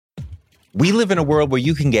We live in a world where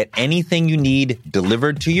you can get anything you need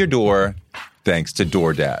delivered to your door thanks to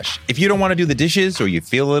DoorDash. If you don't want to do the dishes or you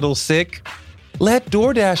feel a little sick, let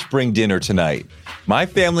DoorDash bring dinner tonight. My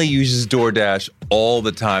family uses DoorDash all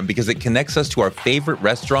the time because it connects us to our favorite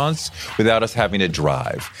restaurants without us having to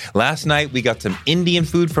drive. Last night, we got some Indian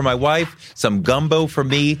food for my wife, some gumbo for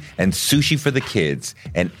me, and sushi for the kids.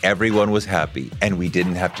 And everyone was happy, and we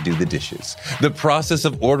didn't have to do the dishes. The process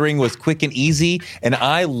of ordering was quick and easy, and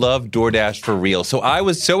I love DoorDash for real. So I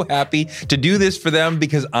was so happy to do this for them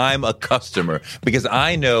because I'm a customer, because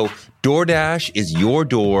I know DoorDash is your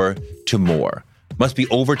door to more. Must be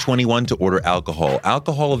over 21 to order alcohol.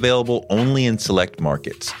 Alcohol available only in select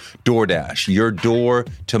markets. DoorDash, your door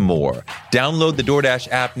to more. Download the DoorDash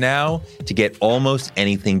app now to get almost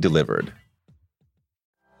anything delivered.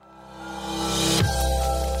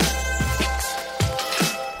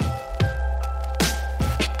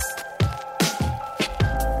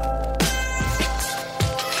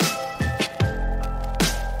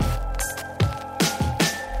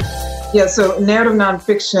 Yeah, so narrative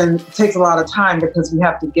nonfiction takes a lot of time because we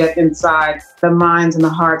have to get inside the minds and the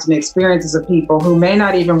hearts and the experiences of people who may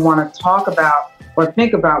not even want to talk about or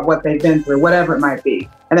think about what they've been through, whatever it might be.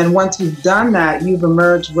 And then once you've done that, you've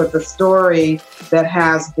emerged with a story that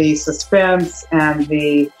has the suspense and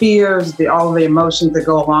the fears, all the emotions that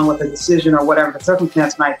go along with the decision or whatever the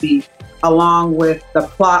circumstance might be, along with the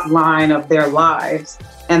plot line of their lives.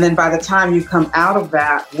 And then by the time you come out of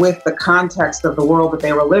that with the context of the world that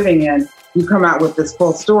they were living in, you come out with this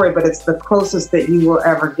full story, but it's the closest that you will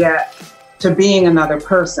ever get to being another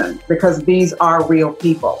person because these are real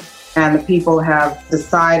people. And the people have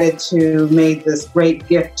decided to make this great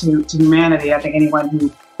gift to humanity. I think anyone who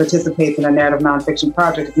participates in a narrative nonfiction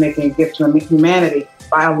project is making a gift to humanity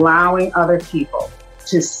by allowing other people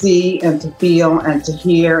to see and to feel and to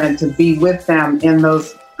hear and to be with them in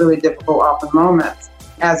those really difficult, often moments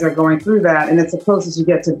as they're going through that. And it's the closest you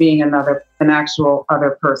get to being an actual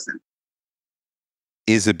other person.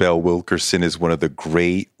 Isabel Wilkerson is one of the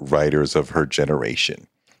great writers of her generation.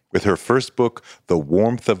 With her first book, The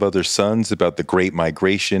Warmth of Other Suns, about the Great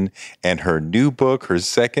Migration, and her new book, her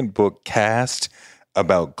second book, Caste,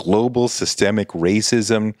 about global systemic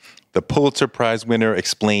racism, the Pulitzer Prize winner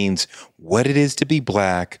explains what it is to be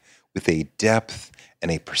Black with a depth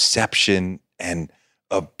and a perception and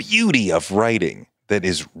a beauty of writing that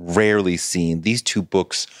is rarely seen. These two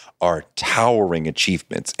books are towering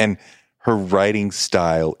achievements, and her writing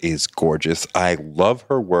style is gorgeous. I love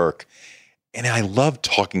her work, and I love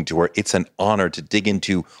talking to her. It's an honor to dig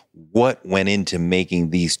into what went into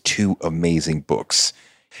making these two amazing books.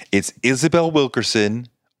 It's Isabel Wilkerson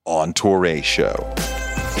on Touré Show.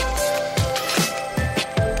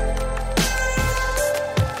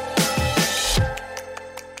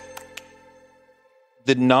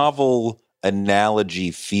 The novel analogy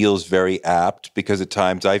feels very apt because at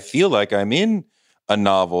times I feel like I'm in a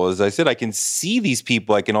novel. As I said, I can see these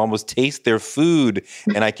people, I can almost taste their food,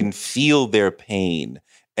 and I can feel their pain.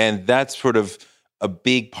 And that's sort of a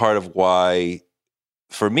big part of why,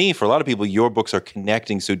 for me, for a lot of people, your books are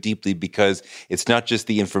connecting so deeply because it's not just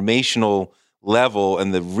the informational level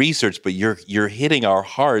and the research, but you're hitting our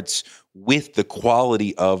hearts with the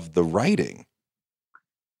quality of the writing.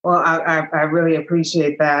 Well, I really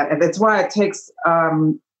appreciate that. And that's why it takes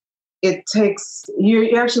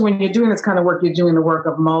you actually, when you're doing this kind of work, you're doing the work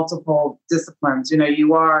of multiple disciplines. You know,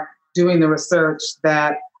 you are doing the research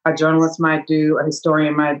that a journalist might do, a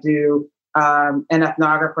historian might do, an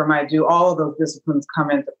ethnographer might do. All of those disciplines come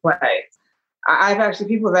into play.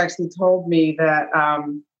 People have actually told me that,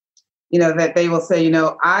 that they will say,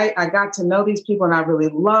 I got to know these people and I really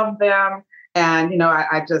love them. And,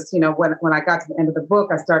 I just, when I got to the end of the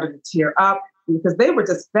book, I started to tear up because they were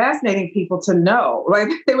just fascinating people to know. Like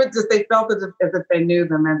they felt as if they knew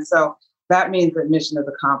them. And so that means that mission is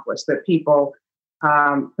accomplished, that people,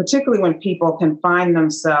 particularly when people can find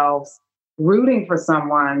themselves rooting for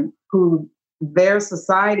someone who their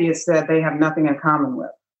society has said they have nothing in common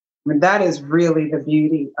with. I mean, that is really the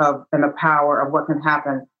beauty of and the power of what can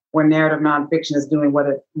happen when narrative nonfiction is doing what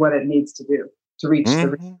it needs to do to reach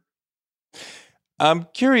the. I'm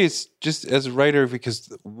curious, just as a writer,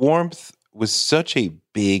 because Warmth was such a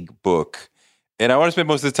big book, and I want to spend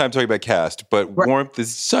most of the time talking about Caste, but right. Warmth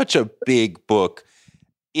is such a big book.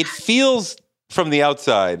 It feels from the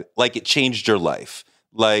outside like it changed your life.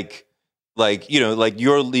 You got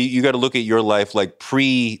to look at your life like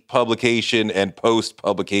pre-publication and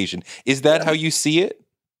post-publication. Is that how you see it?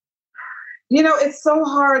 It's so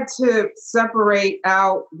hard to separate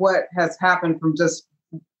out what has happened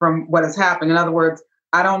from what has happened. In other words,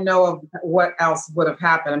 I don't know of what else would have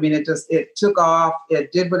happened. I mean, it took off.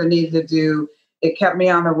 It did what it needed to do. It kept me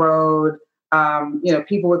on the road.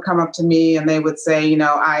 People would come up to me and they would say,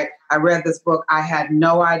 I read this book. I had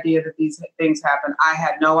no idea that these things happened. I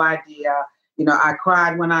had no idea. I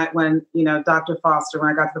cried when Dr. Foster, when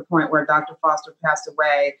I got to the point where Dr. Foster passed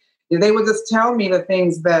away. They would just tell me the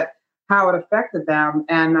things how it affected them.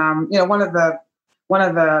 And, one of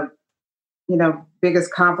the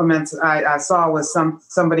biggest compliments I saw was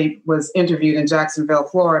somebody was interviewed in Jacksonville,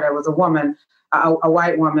 Florida. It was a woman, a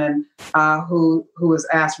white woman, who was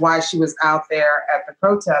asked why she was out there at the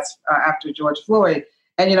protest after George Floyd.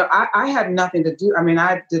 And, I had nothing to do. I mean,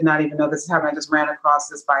 I did not even know this happened. I just ran across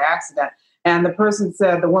this by accident. And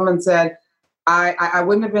the woman said, I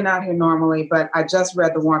wouldn't have been out here normally, but I just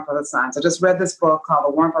read The Warmth of the Suns. I just read this book called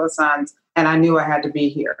The Warmth of the Suns, and I knew I had to be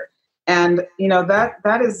here. And,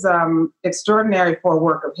 that is extraordinary for a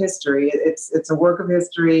work of history. It's a work of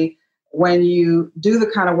history when you do the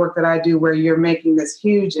kind of work that I do, where you're making this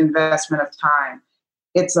huge investment of time.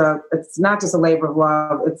 It's not just a labor of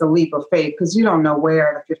love, it's a leap of faith, because you don't know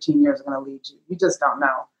where the 15 years are going to lead you. You just don't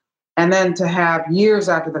know. And then to have years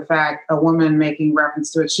after the fact, a woman making reference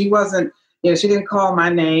to it, she didn't call my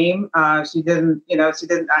name. She didn't, there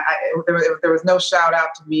was no shout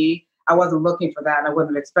out to me. I wasn't looking for that, and I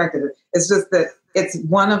wouldn't have expected it. It's just that it's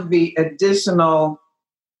one of the additional,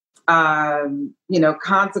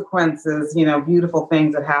 consequences, beautiful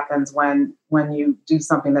things that happens when you do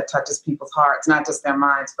something that touches people's hearts, not just their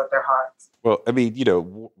minds, but their hearts. Well, I mean,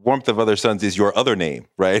 Warmth of Other Suns is your other name,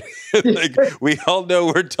 right? Like, we all know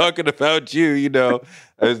we're talking about you,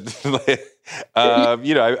 I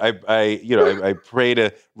pray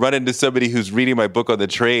to run into somebody who's reading my book on the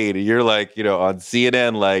train, and you're like, on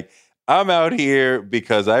CNN, like, I'm out here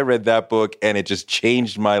because I read that book and it just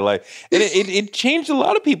changed my life. And it changed a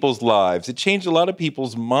lot of people's lives. It changed a lot of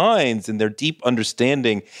people's minds and their deep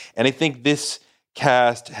understanding. And I think this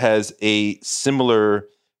cast has a similar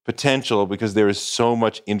potential, because there is so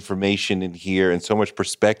much information in here and so much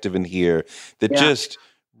perspective in here that just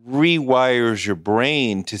rewires your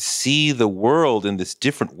brain to see the world in this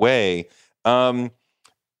different way. Can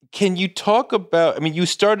you talk about, you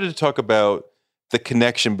started to talk about the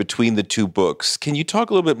connection between the two books. Can you talk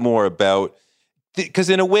a little bit more about, because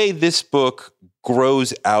in a way this book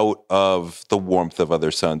grows out of The Warmth of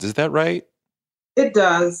Other Suns. Is that right? It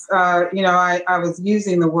does. I was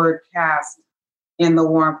using the word cast in The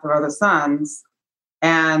Warmth of Other Suns.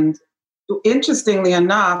 And interestingly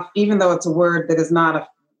enough, even though it's a word that is not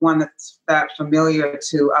one that's that familiar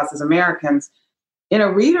to us as Americans,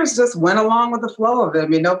 readers just went along with the flow of it. I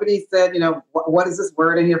mean, nobody said, what is this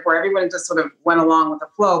word in here for? Everybody just sort of went along with the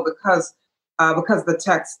flow because the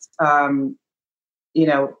text,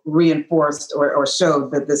 reinforced or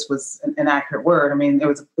showed that this was an accurate word. I mean, it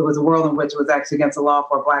was a world in which it was actually against the law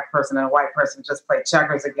for a Black person and a white person to just play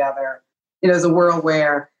checkers together. It was a world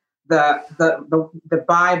where the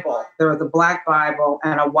Bible, there was a Black Bible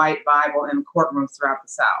and a white Bible in courtrooms throughout the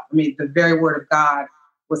South. I mean, the very word of God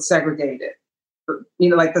was segregated.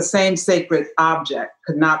 Like the same sacred object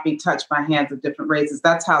could not be touched by hands of different races.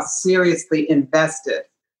 That's how seriously invested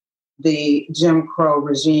the Jim Crow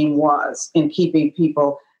regime was in keeping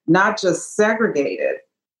people not just segregated,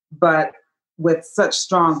 but with such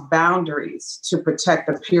strong boundaries to protect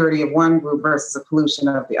the purity of one group versus the pollution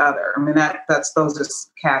of the other. I mean, those are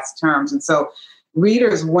cast terms. And so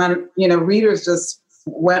readers just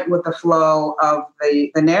went with the flow of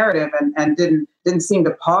the narrative and didn't seem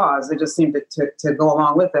to pause. They just seemed to go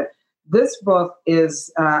along with it. This book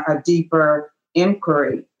is a deeper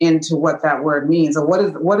inquiry into what that word means, and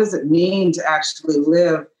what does it mean to actually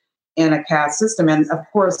live in a caste system. And of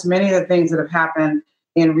course, many of the things that have happened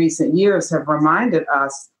in recent years have reminded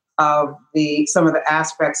us of some of the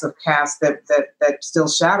aspects of caste that still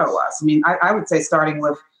shadow us. I mean, I would say starting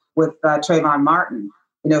with Trayvon Martin,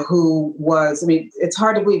 who was, it's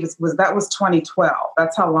hard to believe that was 2012.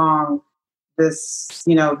 That's how long this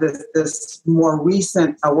more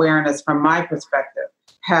recent awareness from my perspective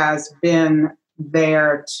has been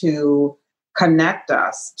there to connect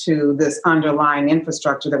us to this underlying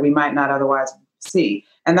infrastructure that we might not otherwise see.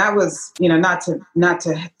 And that was, not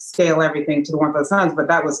to scale everything to The Warmth of the Suns, but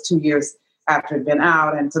that was 2 years after it had been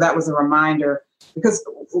out. And so that was a reminder, because,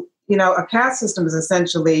 a caste system is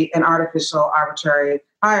essentially an artificial, arbitrary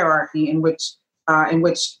hierarchy in which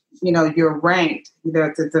you're ranked.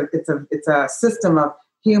 It's a system of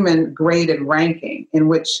human graded ranking in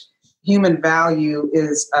which human value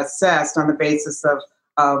is assessed on the basis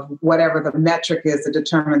of whatever the metric is that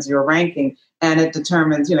determines your ranking. And it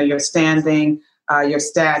determines, your standing, your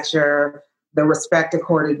stature, the respect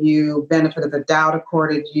accorded you, benefit of the doubt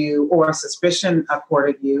accorded you, or suspicion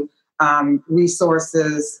accorded you,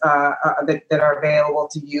 resources that are available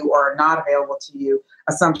to you or are not available to you,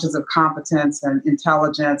 assumptions of competence and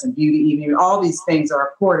intelligence and beauty, even all these things are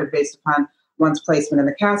accorded based upon one's placement in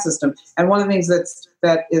the caste system. And one of the things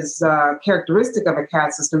that is characteristic of a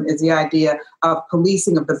caste system is the idea of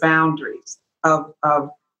policing of the boundaries, of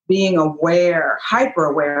being aware, hyper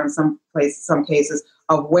aware in some cases,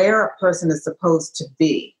 of where a person is supposed to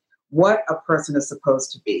be, what a person is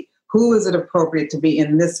supposed to be, who is it appropriate to be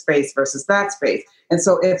in this space versus that space. And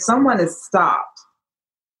so if someone is stopped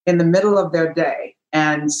in the middle of their day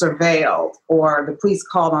and surveilled, or the police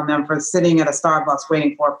called on them for sitting at a Starbucks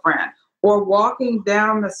waiting for a friend, or walking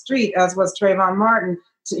down the street, as was Trayvon Martin,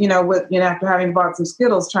 after having bought some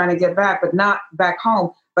Skittles, trying to get back, but not back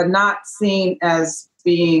home, but not seen as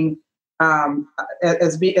being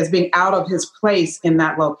being out of his place in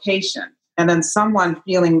that location, and then someone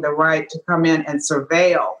feeling the right to come in and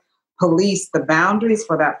surveil, police the boundaries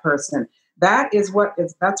for that person. That's what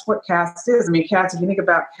caste is. I mean, caste. If you think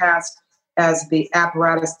about caste as the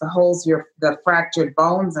apparatus that holds the fractured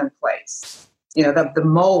bones in place, the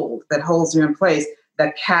mold that holds you in place,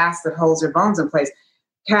 the cast that holds your bones in place.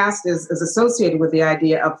 Caste is associated with the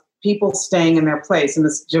idea of people staying in their place. In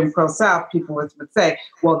this Jim Crow South, people would say,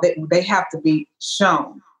 well, they have to be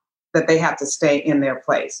shown that they have to stay in their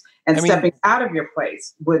place. And stepping out of your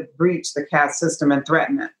place would breach the caste system and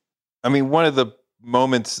threaten it. I mean, one of the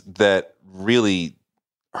moments that really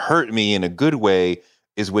hurt me in a good way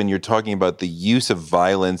is when you're talking about the use of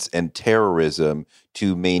violence and terrorism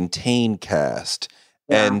to maintain caste.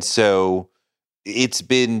 Yeah. And so it's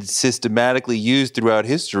been systematically used throughout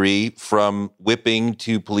history, from whipping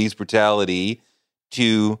to police brutality,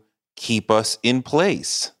 to keep us in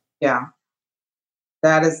place. Yeah.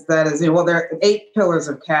 That is, well, there are 8 pillars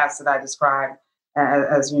of caste that I described,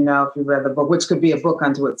 as you know, if you read the book, which could be a book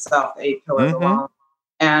unto itself, 8 pillars alone.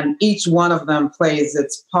 And each one of them plays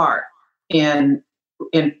its part in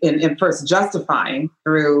first justifying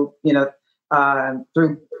through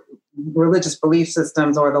religious belief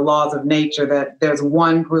systems or the laws of nature that there's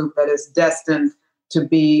one group that is destined to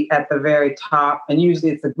be at the very top, and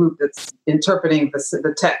usually it's the group that's interpreting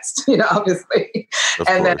the text, obviously,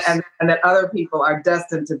 and that other people are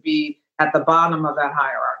destined to be at the bottom of that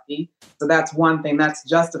hierarchy. So that's one thing. That's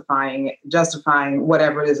justifying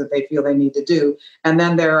whatever it is that they feel they need to do. And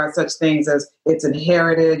then there are such things as it's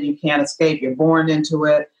inherited, you can't escape, you're born into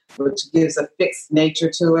it, which gives a fixed nature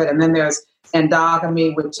to it. And then there's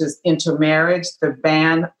endogamy, which is intermarriage, the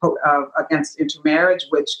ban against intermarriage,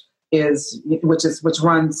 which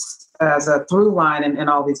runs as a through line in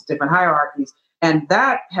all these different hierarchies. And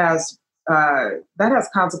that has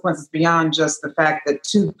consequences beyond just the fact that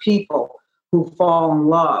 2 people who fall in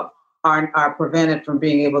love are prevented from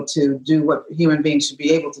being able to do what human beings should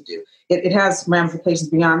be able to do. It has ramifications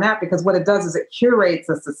beyond that, because what it does is it curates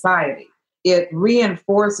a society. It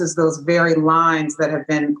reinforces those very lines that have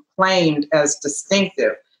been claimed as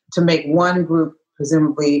distinctive to make one group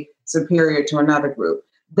presumably superior to another group.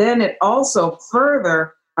 Then it also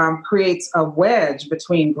further creates a wedge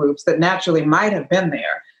between groups that naturally might have been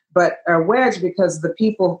there, but a wedge because the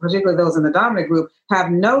people, particularly those in the dominant group, have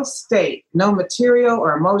no stake, no material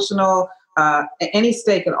or emotional, any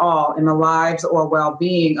stake at all in the lives or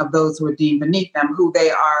well-being of those who are deemed beneath them, who they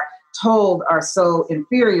are told are so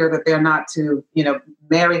inferior that they're not to,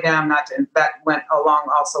 marry them, that went along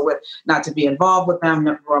also with not to be involved with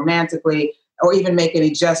them romantically, or even make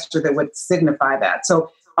any gesture that would signify that. So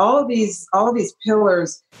all of these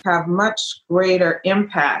pillars have much greater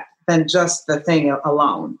impact than just the thing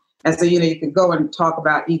alone. And so, you could go and talk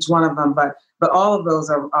about each one of them, but all of those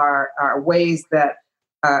are ways that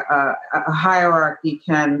a hierarchy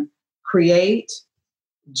can create,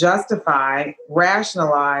 justify,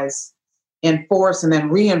 rationalize, enforce, and then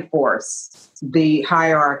reinforce the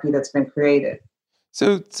hierarchy that's been created.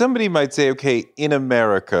 So somebody might say, okay, in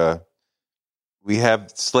America, we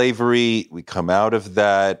have slavery, we come out of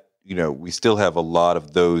that, we still have a lot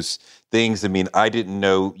of those things. I mean, I didn't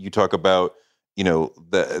know, you talk about,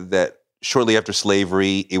 that shortly after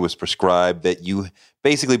slavery, it was prescribed that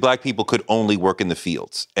basically Black people could only work in the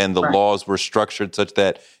fields, and the laws were structured such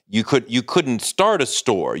that you couldn't start a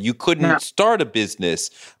store, you couldn't start a business.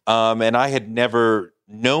 And I had never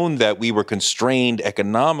known that we were constrained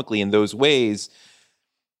economically in those ways.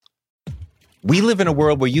 We live in a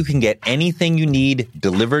world where you can get anything you need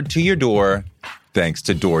delivered to your door thanks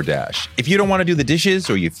to DoorDash. If you don't want to do the dishes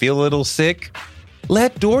or you feel a little sick,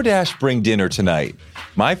 let DoorDash bring dinner tonight.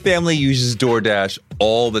 My family uses DoorDash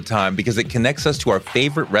all the time because it connects us to our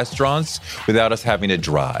favorite restaurants without us having to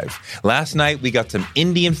drive. Last night, we got some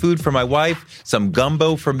Indian food for my wife, some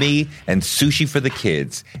gumbo for me, and sushi for the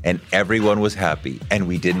kids. And everyone was happy, and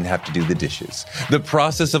we didn't have to do the dishes. The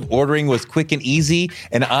process of ordering was quick and easy,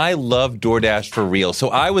 and I love DoorDash for real. So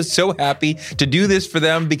I was so happy to do this for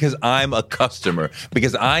them because I'm a customer,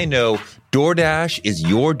 because I know DoorDash is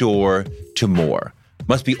your door to more.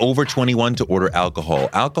 Must be over 21 to order alcohol.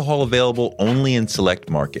 Alcohol available only in select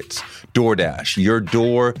markets. DoorDash, your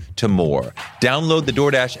door to more. Download the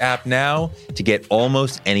DoorDash app now to get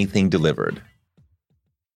almost anything delivered.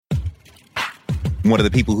 One of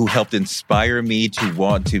the people who helped inspire me to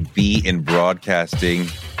want to be in broadcasting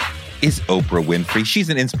is Oprah Winfrey. She's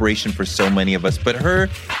an inspiration for so many of us, but her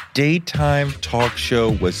daytime talk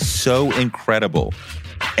show was so incredible.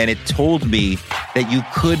 And it told me that you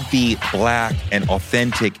could be Black and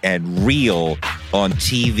authentic and real on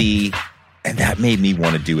TV, and that made me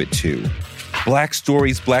want to do it too. Black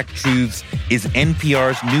Stories, Black Truths is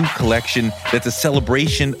NPR's new collection that's a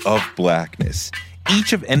celebration of Blackness.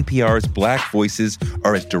 Each of NPR's Black voices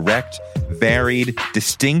are as direct, varied,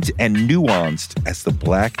 distinct, and nuanced as the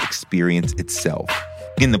Black experience itself.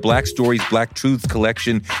 In the Black Stories, Black Truths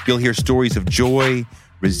collection, you'll hear stories of joy,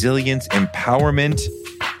 resilience, empowerment,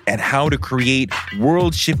 and how to create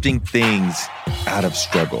world-shifting things out of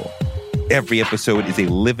struggle. Every episode is a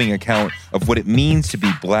living account of what it means to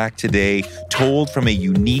be Black today, told from a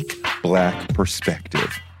unique Black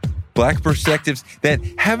perspective. Black perspectives that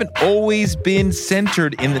haven't always been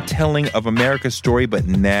centered in the telling of America's story, but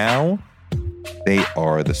now they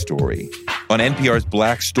are the story. On NPR's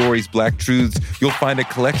Black Stories, Black Truths, you'll find a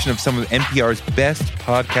collection of some of NPR's best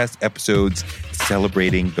podcast episodes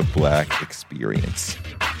celebrating the Black experience.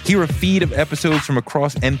 Hear a feed of episodes from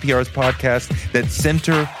across NPR's podcasts that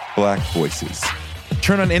center Black voices.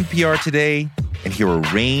 Turn on NPR today and hear a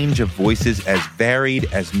range of voices as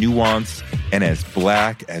varied, as nuanced, and as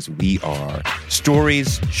Black as we are.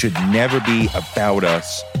 Stories should never be about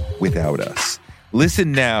us without us.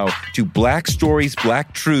 Listen now to Black Stories,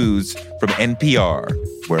 Black Truths from NPR,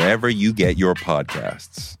 wherever you get your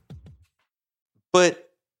podcasts. But,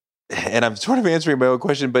 and I'm sort of answering my own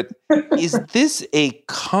question, but is this a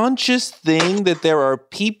conscious thing that there are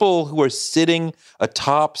people who are sitting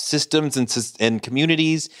atop systems and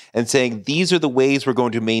communities and saying, these are the ways we're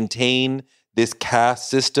going to maintain this caste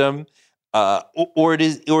system? Or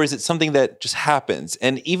is it something that just happens?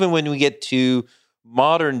 And even when we get to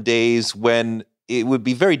modern days when it would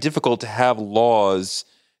be very difficult to have laws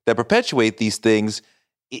that perpetuate these things,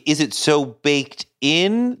 is it so baked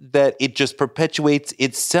in that it just perpetuates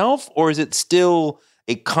itself? Or is it still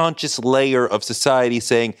a conscious layer of society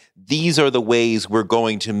saying, these are the ways we're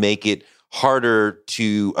going to make it harder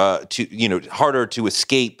to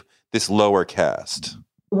escape this lower caste?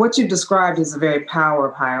 What you described is the very power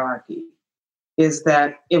of hierarchy, is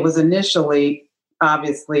that it was initially,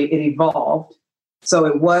 obviously, it evolved. So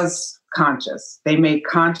it was conscious. They made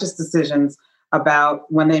conscious decisions about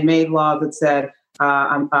when they made laws that said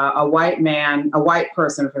a white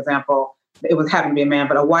person, for example, it was having to be a man,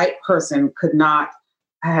 but a white person could not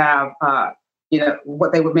have,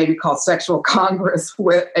 what they would maybe call sexual congress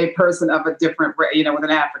with a person of a different, with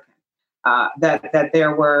an African.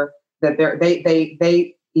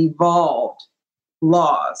 They evolved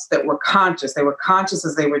laws that were conscious. They were conscious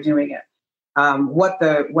as they were doing it. What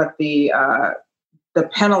the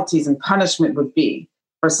penalties and punishment would be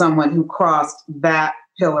for someone who crossed that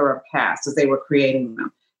pillar of caste as they were creating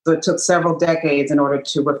them. So it took several decades in order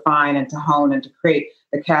to refine and to hone and to create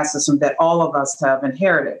the caste system that all of us have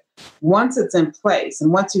inherited. Once it's in place,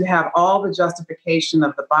 and once you have all the justification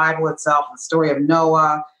of the Bible itself, the story of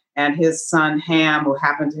Noah and his son Ham, who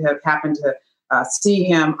happened to see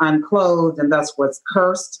him unclothed and thus was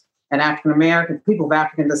cursed, and African American people of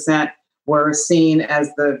African descent were seen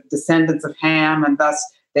as the descendants of Ham, and thus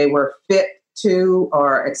they were fit to,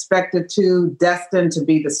 or expected to, destined to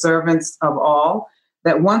be the servants of all.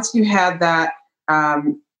 That once you had that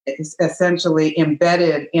essentially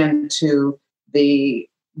embedded into the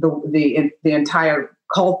entire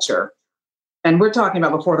culture, and we're talking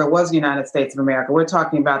about before there was the United States of America, we're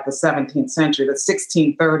talking about the 17th century, the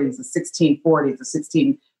 1630s, the 1640s, the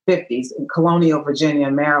 1650s in colonial Virginia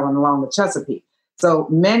and Maryland along the Chesapeake. So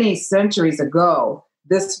many centuries ago,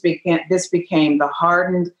 this became the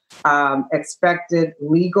hardened, expected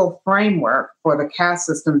legal framework for the caste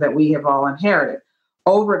system that we have all inherited.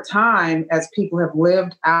 Over time, as people have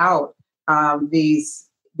lived out these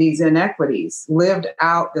inequities, lived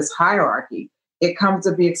out this hierarchy, it comes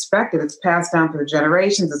to be expected. It's passed down through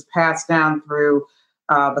generations. It's passed down through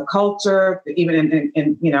the culture, even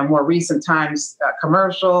in more recent times,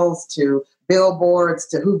 commercials to billboards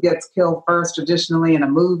to who gets killed first traditionally in a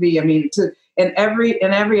movie. I mean, in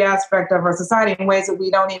every aspect of our society in ways that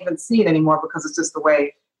we don't even see it anymore because it's just the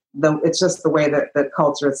way that the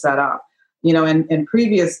culture is set up. In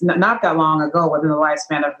previous, not that long ago, within the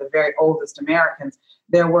lifespan of the very oldest Americans,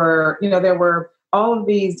 there were all of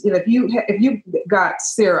these. If you got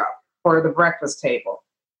syrup for the breakfast table,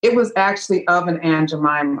 it was actually of an Aunt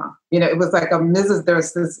Jemima. It was like a Mrs.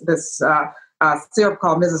 There's this syrup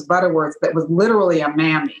called Mrs. Butterworth that was literally a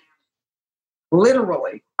mammy.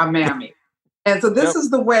 Literally a mammy. And so this is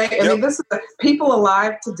the way, I mean, this is the people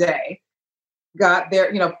alive today got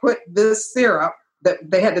their, put this syrup that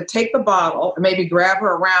they had to take the bottle and maybe grab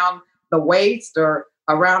her around the waist or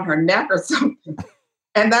around her neck or something.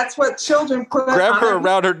 And that's what children put grab her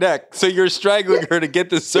around her neck. So you're strangling her to get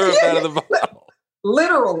the syrup out of the bottle.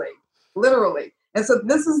 Literally. And so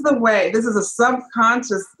this is a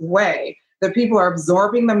subconscious way that people are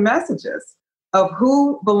absorbing the messages of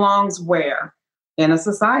who belongs where in a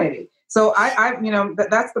society. So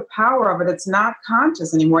that's the power of it. It's not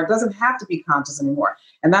conscious anymore. It doesn't have to be conscious anymore.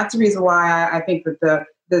 And that's the reason why I think that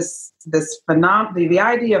this phenomenon, the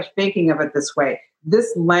idea of thinking of it this way,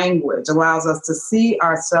 this language allows us to see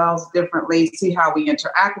ourselves differently, see how we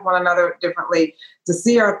interact with one another differently, to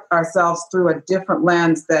see ourselves through a different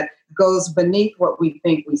lens that goes beneath what we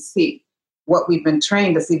think we see, what we've been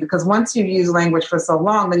trained to see. Because once you use language for so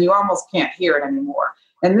long, then you almost can't hear it anymore.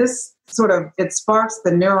 And this it sparks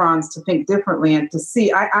the neurons to think differently and to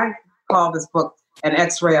see. I call this book an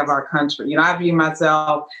X-ray of our country. I view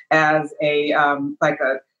myself as the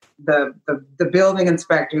building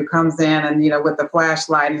inspector who comes in and, with the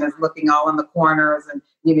flashlight and is looking all in the corners and,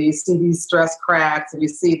 you see these stress cracks and you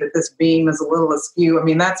see that this beam is a little askew. I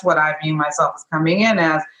mean, that's what I view myself as coming in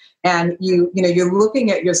as. And you're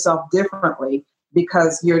looking at yourself differently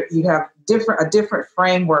because you have a different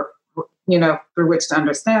framework, through which to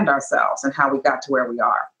understand ourselves and how we got to where we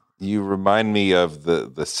are. You remind me of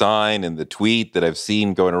the sign and the tweet that I've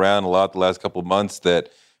seen going around a lot the last couple of months that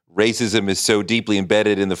racism is so deeply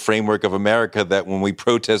embedded in the framework of America that when we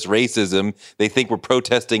protest racism, they think we're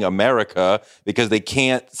protesting America because they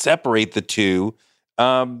can't separate the two.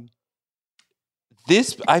 I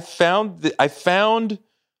found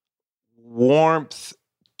warmth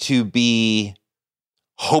to be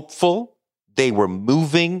hopeful. They were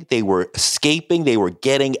moving, they were escaping, they were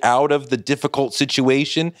getting out of the difficult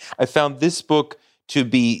situation. I found this book to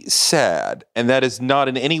be sad, and that is not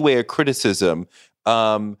in any way a criticism.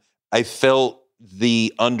 I felt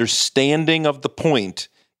the understanding of the point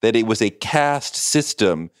that it was a caste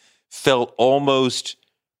system felt almost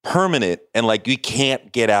permanent and like you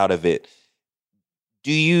can't get out of it.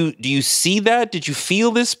 Do you see that? Did you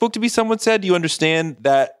feel this book to be somewhat sad? Do you understand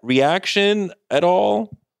that reaction at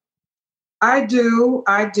all? I do.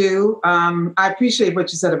 I appreciate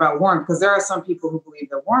what you said about warmth because there are some people who believe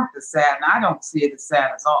that warmth is sad, and I don't see it as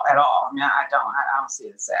sad at all. I mean, I don't see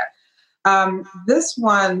it as sad. This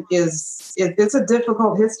one it's a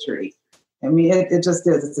difficult history. I mean, it just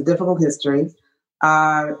is. It's a difficult history.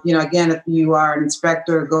 Again, if you are an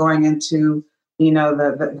inspector going into,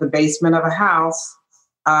 the basement of a house,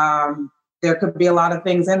 there could be a lot of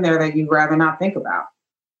things in there that you'd rather not think about.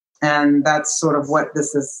 And that's sort of what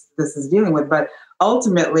this is dealing with. But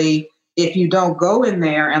ultimately, if you don't go in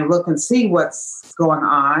there and look and see what's going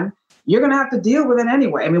on, you're going to have to deal with it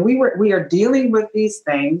anyway. I mean, we are dealing with these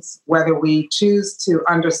things, whether we choose to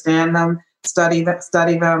understand them, study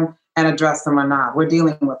them, and address them or not. We're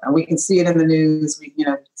dealing with them. We can see it in the news. We,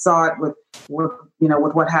 saw it with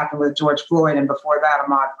what happened with George Floyd, and before that,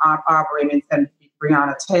 Ahmaud Arbery and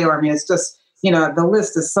Breonna Taylor. I mean, it's just, the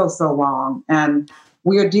list is so long, and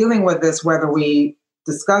we are dealing with this whether we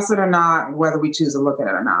discuss it or not, whether we choose to look at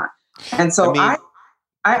it or not. And so I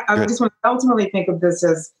just want to ultimately think of this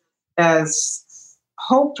as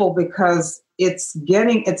hopeful because it's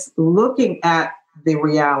looking at the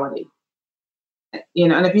reality.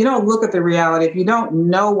 And if you don't look at the reality, if you don't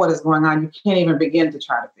know what is going on, you can't even begin to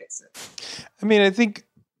try to fix it. I mean, I think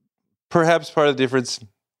perhaps part of the difference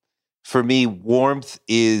for me, warmth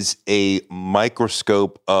is a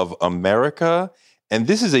microscope of America. And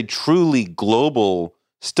this is a truly global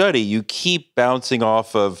study. You keep bouncing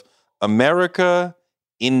off of America,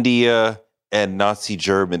 India, and Nazi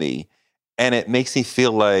Germany. And it makes me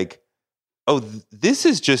feel like, this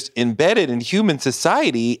is just embedded in human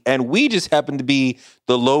society. And we just happen to be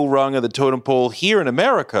the low rung of the totem pole here in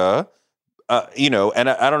America. And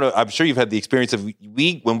I don't know, I'm sure you've had the experience of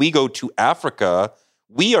when we go to Africa,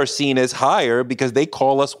 we are seen as higher because they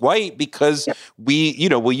call us white because you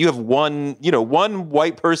have one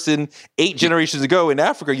white person 8 generations ago in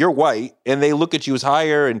Africa, you're white, and they look at you as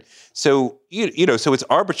higher. And so, so it's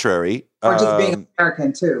arbitrary. Or just being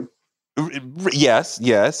American too.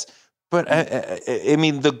 Yes. But I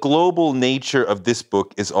mean, the global nature of this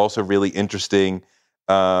book is also really interesting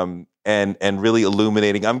and really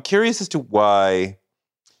illuminating. I'm curious as to why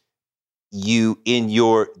you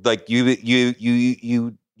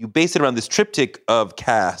base it around this triptych of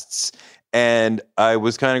castes, and I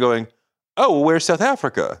was kind of going, oh, well, where's South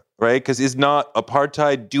Africa, right? Because is not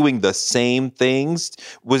apartheid doing the same things?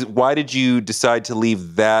 Why did you decide to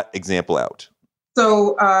leave that example out?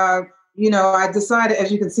 So, I decided,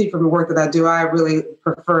 as you can see from the work that I do, I really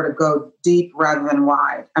prefer to go deep rather than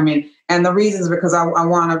wide. I mean, and the reason is because I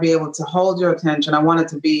want to be able to hold your attention. I want it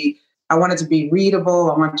to be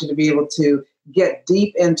readable. I want you to be able to get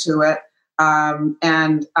deep into it.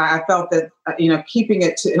 And I felt that, keeping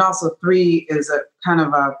it to, and also 3 is a kind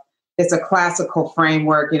of it's a classical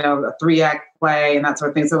framework, a 3-act play and that sort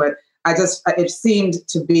of thing. So it seemed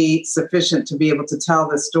to be sufficient to be able to tell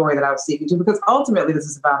the story that I was seeking to, because ultimately this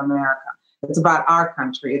is about America. It's about our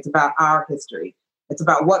country. It's about our history. It's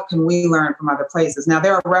about what can we learn from other places. Now,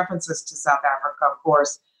 there are references to South Africa, of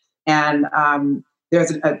course, and there's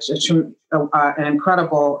an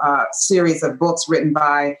incredible series of books written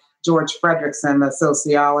by George Frederickson, the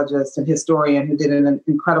sociologist and historian who did an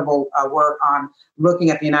incredible work on looking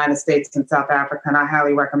at the United States and South Africa, and I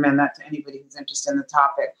highly recommend that to anybody who's interested in the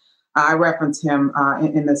topic. I reference him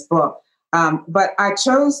in this book. But I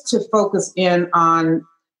chose to focus in on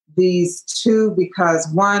these 2 because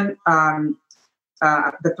one,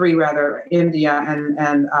 the 3 rather, India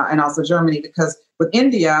and also Germany, because with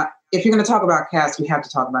India, if you're going to talk about caste, you have to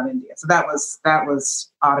talk about India. So that was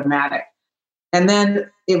automatic. And then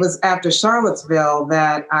it was after Charlottesville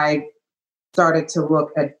that I started to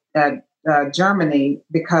look at Germany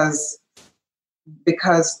because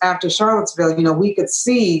after Charlottesville, we could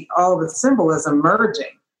see all the symbolism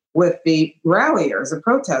merging with the ralliers, the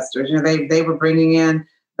protesters. They were bringing in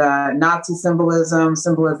the Nazi symbolism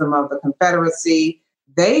of the Confederacy.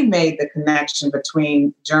 They made the connection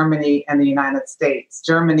between Germany and the United States.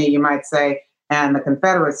 Germany, you might say, and the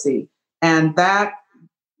Confederacy. And that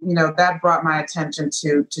brought my attention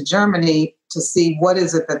to Germany to see what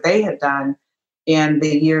is it that they had done in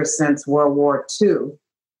the years since World War II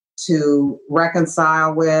to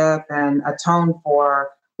reconcile with and atone for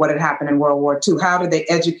what had happened in World War II. How do they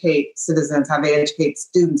educate citizens? How do they educate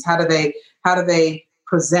students? How do they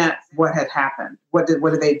present what had happened? What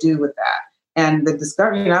do they do with that? And the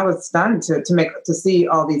discovery, I was stunned to see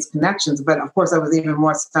all these connections. But of course, I was even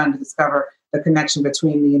more stunned to discover the connection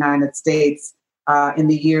between the United States in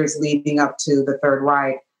the years leading up to the Third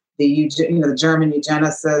Reich, the German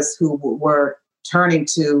eugenicists who were turning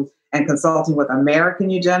to and consulting with American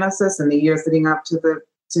eugenicists in the years leading up to the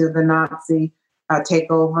Nazi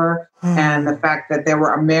takeover, and the fact that there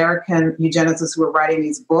were American eugenicists who were writing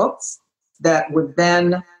these books that would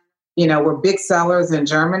then, were big sellers in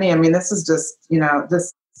Germany. I mean, this is just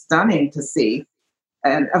stunning to see.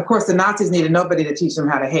 And of course, the Nazis needed nobody to teach them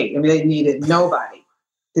how to hate. I mean, they needed nobody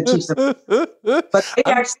to teach them. But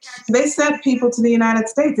they sent people to the United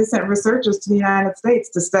States. They sent researchers to the United States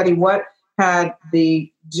to study what had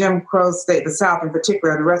the Jim Crow state, the South in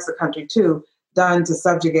particular, and the rest of the country too, done to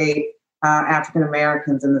subjugate African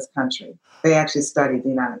Americans in this country. They actually studied the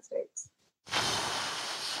United States.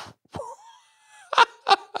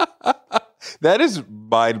 That is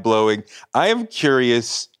mind-blowing. I'm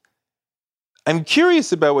curious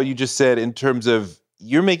about what you just said in terms of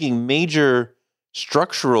you're making major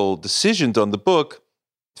structural decisions on the book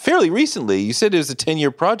fairly recently. You said it was a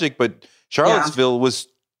 10-year project, but Charlottesville was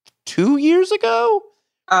 2 years ago?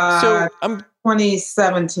 So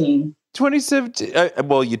 2017. 2017.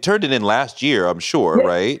 Well, you turned it in last year, I'm sure,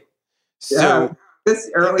 right? So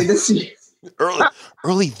early this year.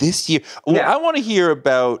 early this year. Well, I want to hear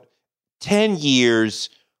about 10 years.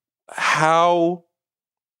 How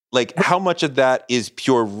much of that is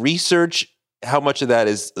pure research? How much of that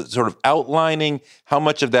is sort of outlining? How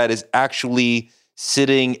much of that is actually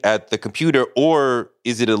sitting at the computer, or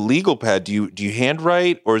is it a legal pad? Do you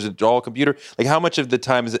handwrite, or is it all computer? Like, how much of the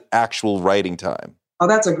time is it actual writing time? Oh,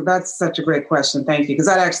 that's such a great question. Thank you, because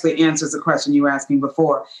that actually answers the question you were asking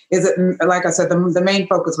before. Is it, like I said, the main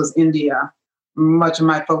focus was India. Much of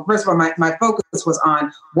my focus, first of all, my focus was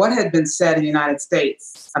on what had been said in the United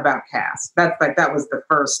States about caste. That was the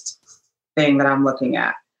first thing that I'm looking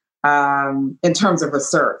at in terms of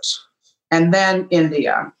research, and then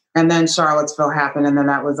India. And then Charlottesville happened, and then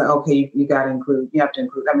that was like, okay, you got to include, you have to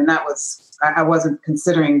include. I mean, I wasn't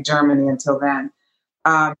considering Germany until then.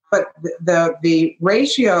 But the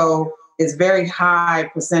ratio is very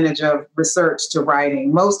high percentage of research to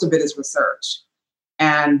writing. Most of it is research.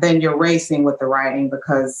 And then you're racing with the writing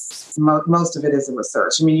because most of it is the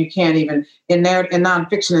research. I mean, you can't even, in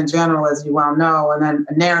nonfiction in general, as you well know, and then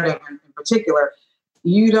narrative in particular,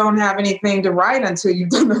 you don't have anything to write until you've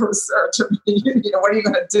done the research. I mean, what are you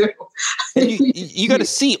going to do? You got to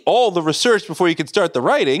see all the research before you can start the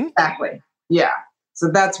writing. Exactly. Yeah. So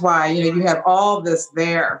that's why, you have all this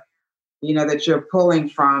there, that you're pulling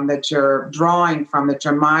from, that you're drawing from, that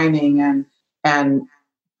you're mining and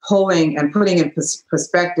pulling and putting in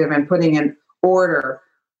perspective and putting in order,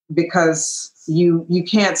 because you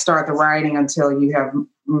can't start the writing until you have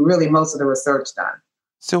really most of the research done.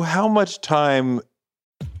 So how much time...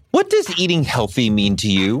 What does eating healthy mean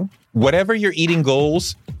to you? Whatever your eating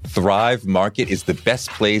goals, Thrive Market is the best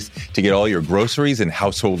place to get all your groceries and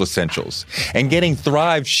household essentials. And getting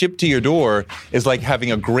Thrive shipped to your door is like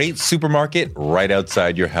having a great supermarket right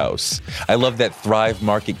outside your house. I love that Thrive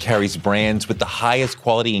Market carries brands with the highest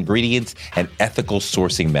quality ingredients and ethical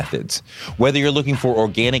sourcing methods. Whether you're looking for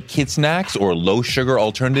organic kid snacks or low sugar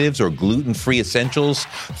alternatives or gluten-free essentials,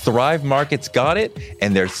 Thrive Market's got it,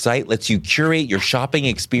 and their site lets you curate your shopping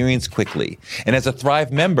experience quickly. And as a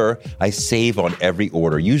Thrive member, I save on every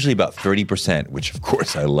order, usually about 30%, which of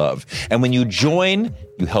course I love. And when you join,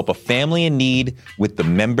 you help a family in need with the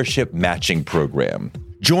membership matching program.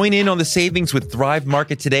 Join in on the savings with Thrive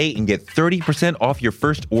Market today and get 30% off your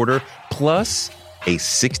first order plus a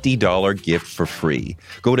 $60 gift for free.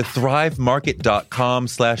 Go to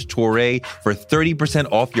thrivemarket.com/Touré for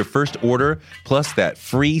 30% off your first order plus that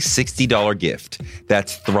free $60 gift.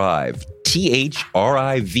 That's Thrive,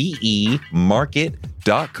 THRIVE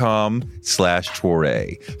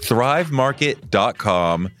market.com/Touré.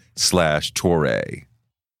 thrivemarket.com/Touré.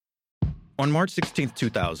 On March 16,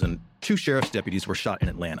 2000, 2 sheriff's deputies were shot in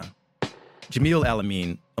Atlanta. Jamil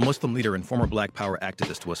Al-Amin, a Muslim leader and former Black Power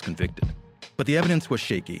activist, was convicted. But the evidence was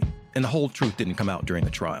shaky, and the whole truth didn't come out during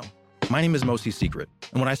the trial. My name is Mosi Secret,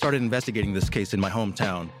 and when I started investigating this case in my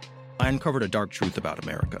hometown, I uncovered a dark truth about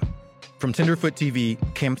America. From Tenderfoot TV,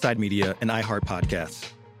 Campside Media, and iHeart Podcasts,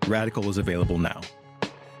 Radical is available now.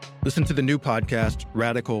 Listen to the new podcast,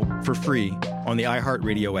 Radical, for free on the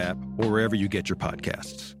iHeartRadio app or wherever you get your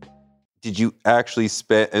podcasts. Did you actually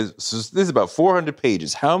spend, so this is about 400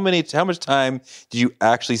 pages. How much time did you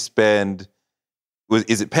actually spend?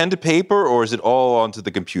 Is it pen to paper or is it all onto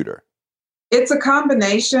the computer? It's a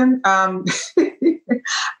combination. I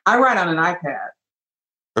write on an iPad.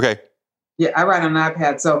 Okay. Yeah, I write on an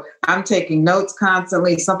iPad. So I'm taking notes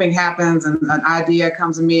constantly. Something happens and an idea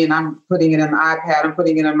comes to me and I'm putting it in the iPad. I'm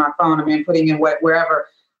putting it in my phone. Putting it wherever,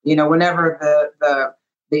 whenever the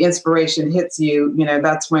inspiration hits you,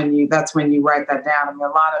 that's when you write that down. A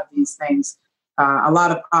lot of these things, a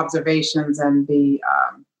lot of observations and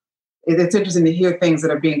it's interesting to hear things that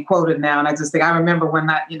are being quoted now. And I just think, I remember when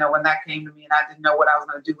that came to me and I didn't know what I was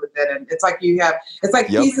going to do with it. And it's like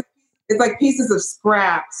pieces of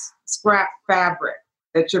scrap fabric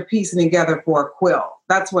that you're piecing together for a quilt.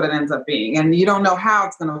 That's what it ends up being. And you don't know how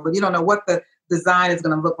it's going to look. You don't know what the design is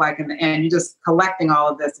going to look like in the end. You're just collecting all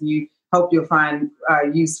of this and you hope you'll find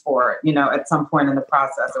use for it, at some point in the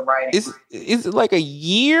process of writing. Is it like a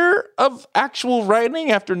year of actual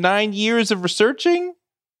writing after 9 years of researching?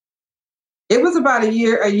 It was about a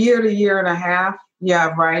year to year and a half,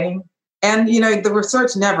 of writing. And, the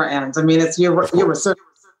research never ends. It's your research.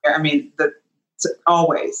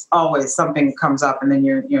 Always something comes up and then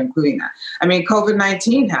you're including that.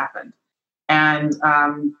 COVID-19 happened. And,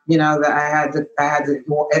 that I had to,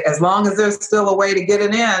 as long as there's still a way to get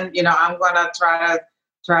it in, I'm going to try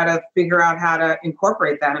to figure out how to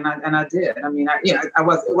incorporate that. And I did. It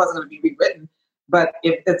wasn't going to be rewritten, but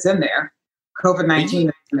it's in there. COVID-19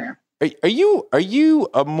 is in there. Are you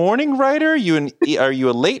a morning writer? Are you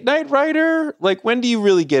a late night writer? Like, when do you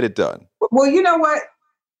really get it done? Well, you know what?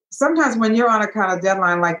 Sometimes when you're on a kind of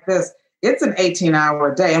deadline like this, it's an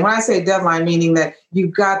 18-hour day. And when I say deadline, meaning that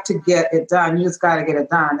you've got to get it done. You just got to get it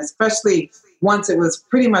done, especially once it was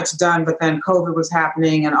pretty much done, but then COVID was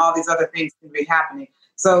happening and all these other things could be happening.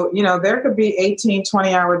 So, there could be 18,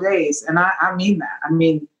 20-hour days. And I mean that.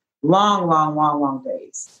 Long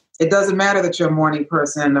days. It doesn't matter that you're a morning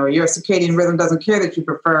person or your circadian rhythm doesn't care that you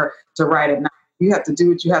prefer to write at night. You have to do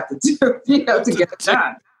what you have to do, to get it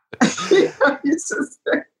done.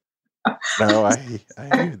 No, I hear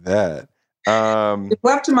that. If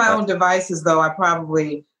left to my own devices, though, I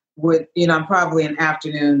probably I'm probably an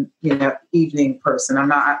afternoon, evening person. I'm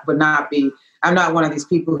not one of these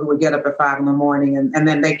people who would get up at 5 a.m. and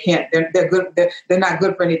then they can't, they're good. They're not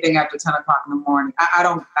good for anything after 10 o'clock in the morning. I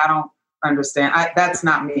don't understand. That's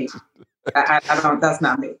not me. That's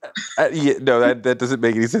not me. That doesn't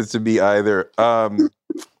make any sense to me either.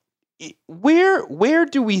 Where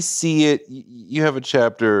do we see it? You have a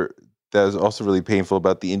chapter that is also really painful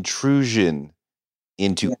about the intrusion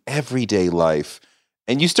into everyday life.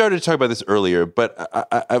 And you started to talk about this earlier, but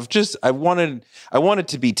I wanted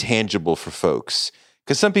to be tangible for folks.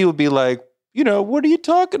 Because some people be like, what are you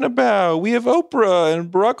talking about? We have Oprah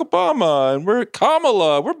and Barack Obama and we're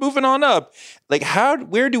Kamala. We're moving on up. Like,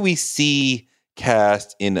 where do we see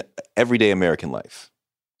caste in everyday American life?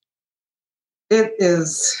 It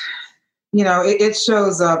is, it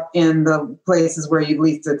shows up in the places where you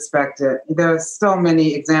least expect it. There's so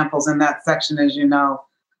many examples in that section, as you know.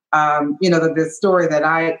 The story that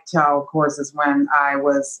I tell, of course, is when I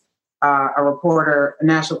was a reporter, a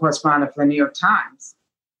national correspondent for the New York Times.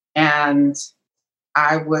 And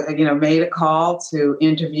I made a call to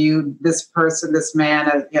interview this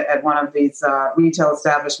man at one of these retail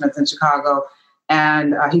establishments in Chicago.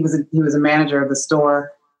 And he was a manager of the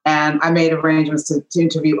store. And I made arrangements to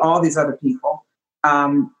interview all these other people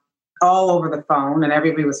all over the phone. And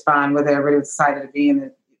everybody was fine with it. Everybody was excited to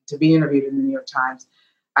be interviewed in the New York Times.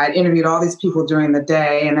 I interviewed all these people during the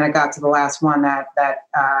day, and then I got to the last one that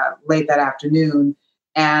late that afternoon,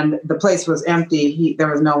 and the place was empty. There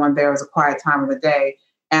was no one there. It was a quiet time of the day,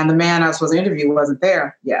 and the man I was supposed to interview wasn't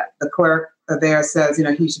there yet. The clerk there says,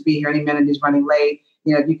 he should be here any minute. He's running late.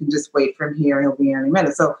 You can just wait for him here, and he'll be here any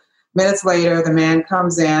minute. So minutes later, the man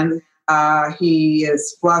comes in. He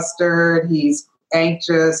is flustered. He's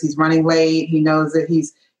anxious. He's running late. He knows that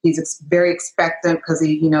he's very expectant because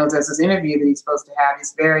he knows there's this interview that he's supposed to have.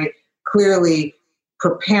 He's very clearly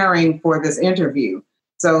preparing for this interview.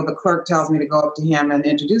 So the clerk tells me to go up to him and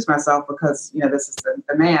introduce myself because, this is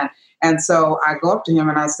the man. And so I go up to him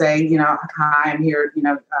and I say, hi, I'm here,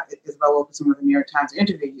 Isabel Wilkerson with the New York Times to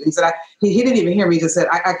interview you. He said, he didn't even hear me. He just said,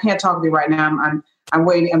 I can't talk with you right now. I'm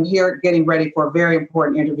waiting. I'm here getting ready for a very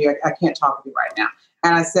important interview. I can't talk with you right now.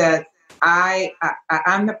 And I said,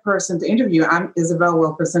 I'm the person to interview. I'm Isabel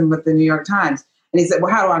Wilkerson with the New York Times. And he said,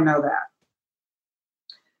 well, how do I know that?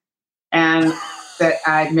 And that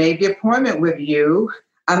I made the appointment with you.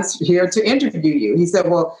 I'm here to interview you. He said,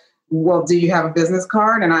 well, do you have a business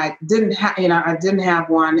card? And I didn't have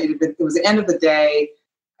one. It was the end of the day.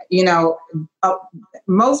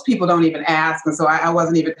 Most people don't even ask. And so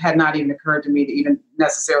had not even occurred to me to even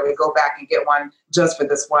necessarily go back and get one just for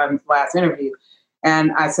this one last interview.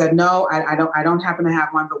 And I said, no, I don't happen to have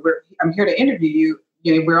one, but I'm here to interview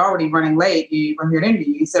you. We're already running late. I'm here to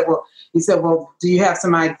interview you. He said, well, do you have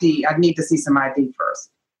some ID? I need to see some ID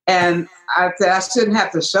first. And I said, I shouldn't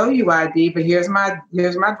have to show you ID, but here's my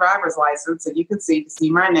driver's license, and you can see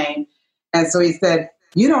my name. And so he said,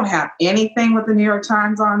 you don't have anything with the New York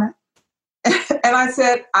Times on it? And I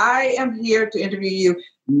said, I am here to interview you.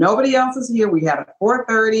 Nobody else is here. We had a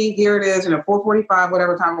 4:30. Here it is, 4:45,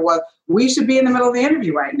 whatever time it was. We should be in the middle of the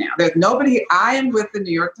interview right now. There's nobody. I am with the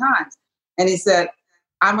New York Times. And he said,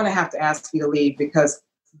 I'm going to have to ask you to leave because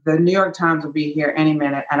the New York Times will be here any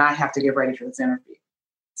minute and I have to get ready for this interview.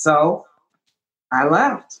 So I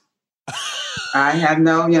left. I had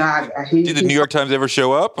no, Did the New York Times ever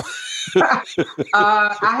show up?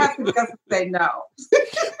 I have to just say no.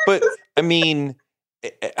 But I mean,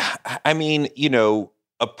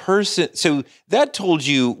 a person, so that told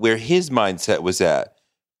you where his mindset was at.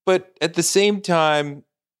 But at the same time,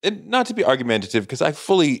 and not to be argumentative, because I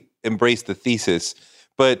fully embrace the thesis,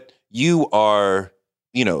 but you are,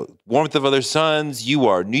 Warmth of Other Suns, you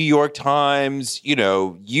are New York Times,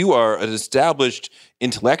 you are an established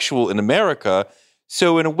intellectual in America.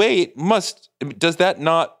 So in a way, does that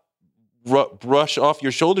not brush off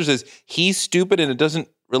your shoulders as he's stupid and it doesn't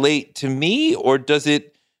relate to me? Or does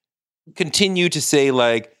it continue to say,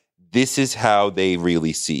 like, this is how they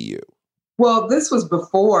really see you? Well, this was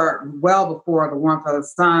well before the Warmth of the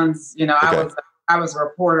Suns. Okay. I was a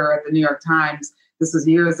reporter at the New York Times. This was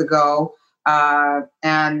years ago. So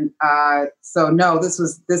no, this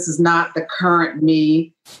is not the current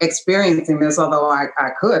me experiencing this, although I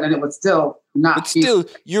could, and it would still not. But still,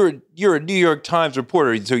 you're a New York Times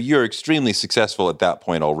reporter, so you're extremely successful at that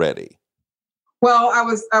point already. Well, I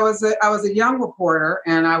was a young reporter,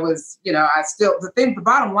 and the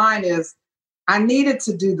bottom line is I needed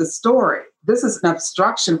to do the story. This is an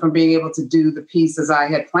obstruction from being able to do the pieces I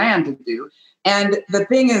had planned to do. And the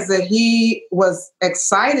thing is that he was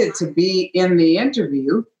excited to be in the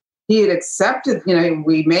interview. he had accepted,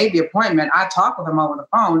 we made the appointment. I talked with him over the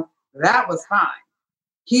phone. That was fine.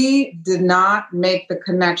 He did not make the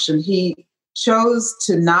connection. He chose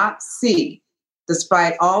to not see,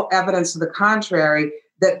 despite all evidence to the contrary,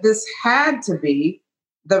 that this had to be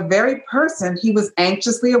the very person he was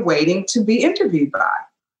anxiously awaiting to be interviewed by.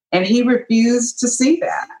 And he refused to see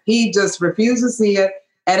that. He just refused to see it.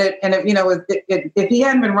 If he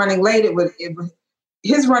hadn't been running late,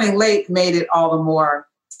 his running late made it all the more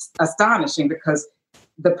astonishing, because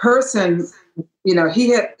the person,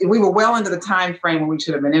 we were well into the time frame when we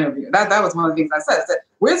should have been interviewed. That was one of the things I said. I said,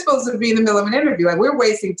 we're supposed to be in the middle of an interview. Like, we're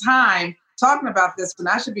wasting time talking about this when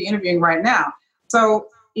I should be interviewing right now. So,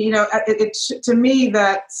 to me,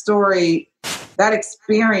 that story, that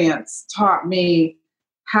experience taught me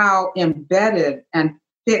how embedded and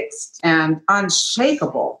fixed and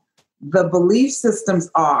unshakable the belief systems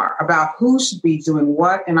are about who should be doing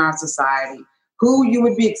what in our society, who you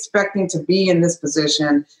would be expecting to be in this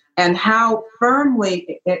position, and how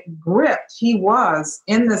firmly gripped he was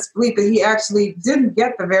in this belief that he actually didn't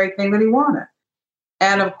get the very thing that he wanted.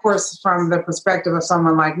 And of course, from the perspective of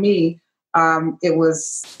someone like me, it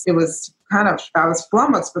was kind of, I was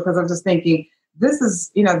flummoxed, because I'm just thinking, there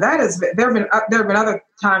have been other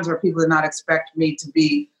times where people did not expect me to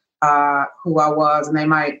be who I was, and they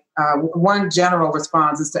might, one general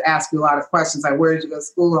response is to ask you a lot of questions, like, where did you go to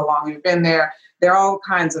school? How long have you been there? There are all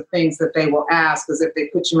kinds of things that they will ask, as if they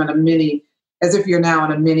put you as if you're now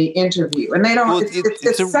in a mini interview. And they don't, well,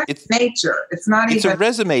 it's second nature. It's not even. It's a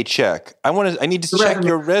resume check. I need to check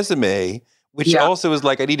your resume, which also is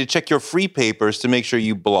like, I need to check your free papers to make sure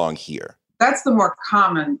you belong here. That's the more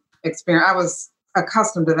common experience. I was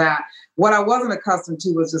accustomed to that. What I wasn't accustomed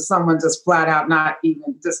to was just someone just flat out not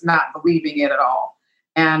believing it at all.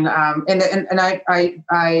 And I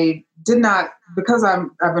did not, because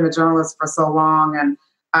I've been a journalist for so long, and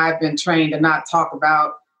I've been trained to not talk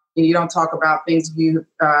about, you don't talk about things you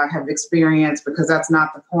have experienced, because that's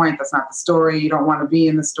not the point. That's not the story. You don't want to be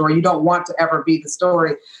in the story. You don't want to ever be the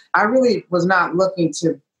story. I really was not looking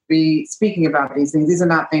to be speaking about these things. These are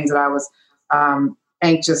not things that I was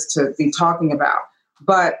anxious to be talking about.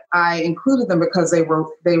 But I included them because they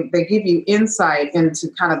give you insight into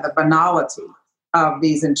kind of the banality of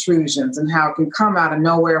these intrusions and how it can come out of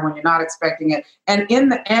nowhere when you're not expecting it. And in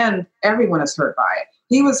the end, everyone is hurt by it.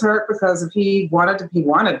 He was hurt because he wanted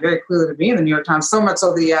very clearly to be in the New York Times, so much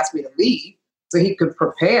so that he asked me to leave so he could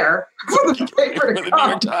prepare for the paper to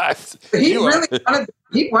come. He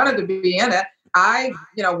wanted to be in it. I,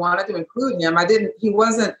 wanted to include him. He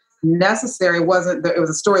wasn't necessary. It was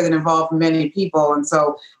a story that involved many people. And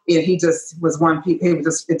so he just was one, he didn't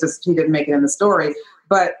make it in the story,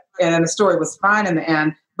 and the story was fine in the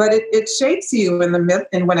end, but it shapes you in the myth.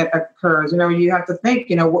 And when it occurs, you have to think,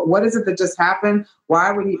 what is it that just happened?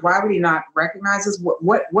 Why would he not recognize this?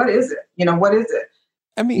 What is it? What is it?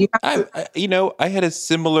 I mean, I had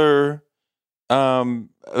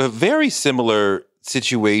a very similar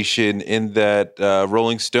situation in that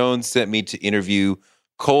Rolling Stone sent me to interview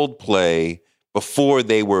Coldplay before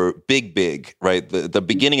they were big, right? The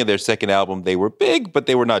beginning of their second album, they were big, but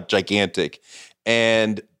they were not gigantic.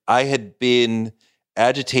 And I had been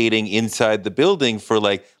agitating inside the building for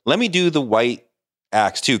let me do the white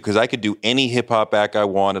acts too, because I could do any hip hop act I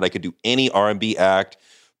wanted. I could do any R&B act,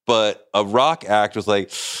 but a rock act was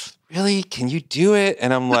like, really? Can you do it?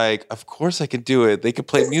 And I'm like, of course I can do it. They could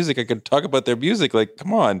play music. I could talk about their music. Like,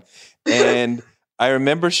 come on. And I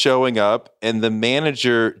remember showing up, and the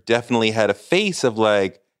manager definitely had a face of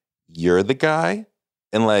you're the guy?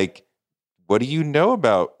 And what do you know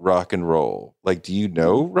about rock and roll? Do you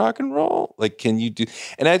know rock and roll? Can you do?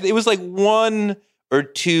 And it was one or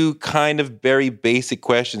two kind of very basic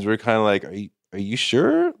questions where kind of are you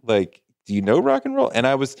sure? Do you know rock and roll? And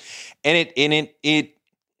I was, and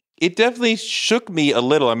it definitely shook me a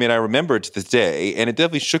little. I mean, I remember it to this day, and it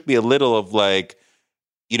definitely shook me a little of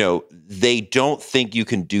they don't think you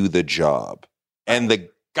can do the job. And the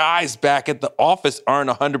guys back at the office aren't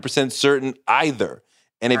 100% certain either.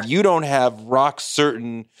 And if you don't have rock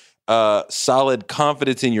certain, solid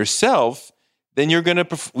confidence in yourself, then you're going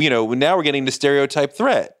to, now we're getting the stereotype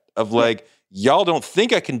threat of y'all don't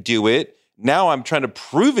think I can do it. Now I'm trying to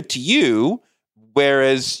prove it to you.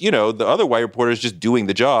 Whereas, the other white reporter is just doing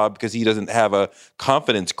the job because he doesn't have a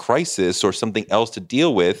confidence crisis or something else to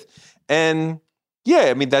deal with. And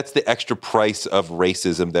yeah, I mean, that's the extra price of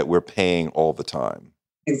racism that we're paying all the time.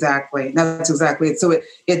 Exactly. That's exactly it. So it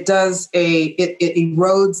erodes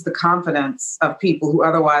the confidence of people who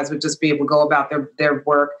otherwise would just be able to go about their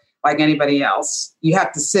work like anybody else. You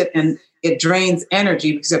have to sit and it drains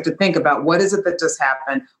energy because you have to think about what is it that just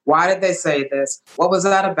happened? Why did they say this? What was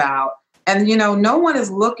that about? And, no one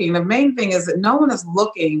is looking. The main thing is that no one is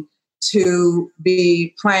looking to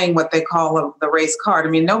be playing what they call the race card. I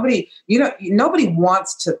mean, nobody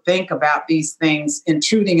wants to think about these things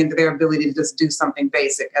intruding into their ability to just do something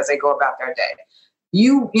basic as they go about their day.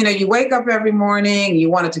 You wake up every morning, you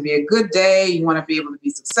want it to be a good day, you want to be able to be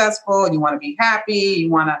successful, and you want to be happy, you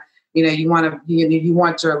want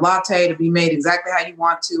your latte to be made exactly how you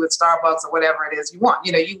want to at Starbucks or whatever it is you want.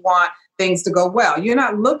 You want things to go well. You're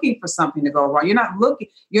not looking for something to go wrong. You're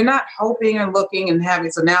not hoping and looking and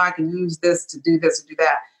having, so now I can use this to do this or do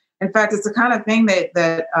that. In fact, it's the kind of thing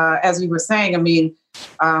that as you were saying, I mean,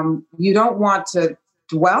 you don't want to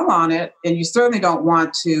dwell on it, and you certainly don't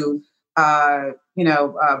want to,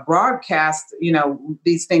 broadcast,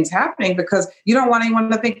 these things happening, because you don't want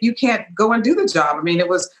anyone to think you can't go and do the job. I mean,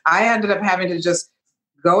 I ended up having to just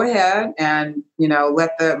go ahead and,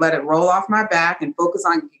 let it roll off my back and focus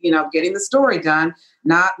on, getting the story done,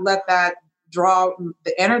 not let that draw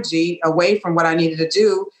the energy away from what I needed to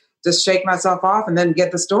do, just shake myself off and then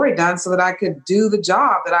get the story done so that I could do the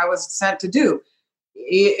job that I was sent to do.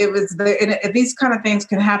 These kind of things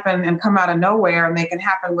can happen and come out of nowhere, and they can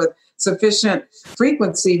happen with sufficient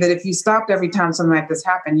frequency that if you stopped every time something like this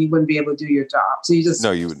happened, you wouldn't be able to do your job. So you just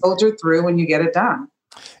soldier through and you get it done.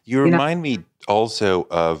 You remind me also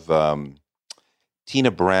of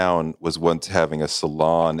Tina Brown was once having a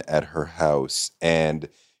salon at her house, and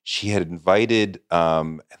she had invited,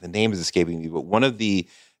 and the name is escaping me, but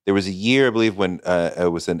there was a year, I believe, when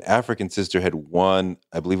it was an African sister had won,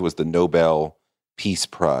 I believe it was the Nobel Peace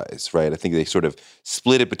Prize, right? I think they sort of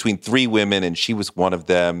split it between 3 women, and she was one of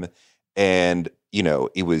them. And,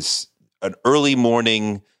 it was an early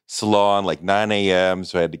morning salon, like 9 a.m.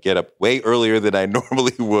 So I had to get up way earlier than I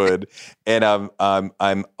normally would. And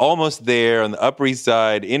I'm almost there on the Upper East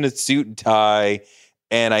Side in a suit and tie,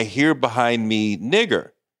 and I hear behind me "nigger,"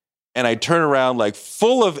 and I turn around like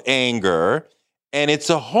full of anger, and it's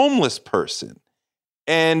a homeless person.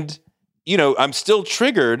 And, I'm still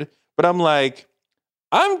triggered, but I'm like,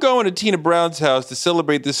 I'm going to Tina Brown's house to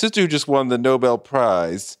celebrate the sister who just won the Nobel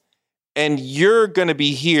Prize, and you're going to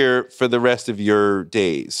be here for the rest of your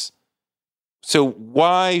days. So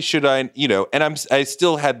why should I, and I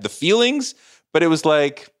still had the feelings, but it was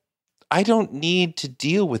like, I don't need to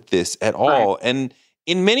deal with this at all. Right. And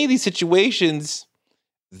in many of these situations,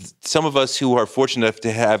 some of us who are fortunate enough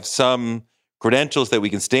to have some credentials that we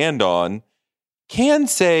can stand on can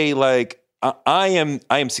say, like, I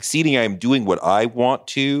am succeeding. I am doing what I want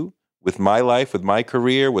to with my life, with my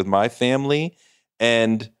career, with my family.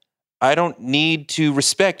 And I don't need to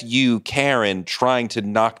respect you, Karen, trying to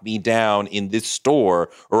knock me down in this store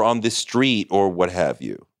or on this street or what have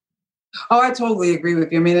you. Oh, I totally agree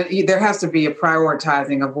with you. I mean, there has to be a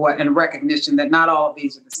prioritizing of and recognition that not all of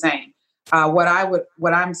these are the same. What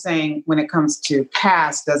I'm saying when it comes to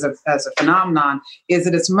caste as a phenomenon is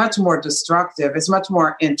that it's much more destructive. It's much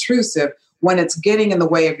more intrusive when it's getting in the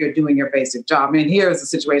way of your doing your basic job. I mean, here's a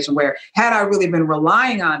situation where had I really been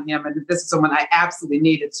relying on him, and this is someone I absolutely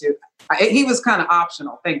needed to, he was kind of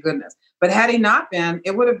optional, thank goodness. But had he not been,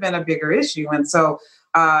 it would have been a bigger issue. And so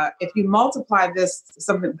if you multiply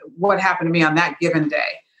what happened to me on that given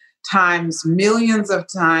day, times millions of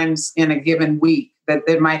times in a given week,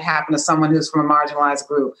 that might happen to someone who's from a marginalized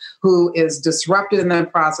group, who is disrupted in the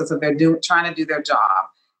process of trying to do their job,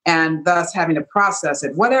 and thus having to process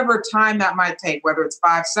it, whatever time that might take, whether it's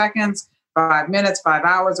 5 seconds, 5 minutes, 5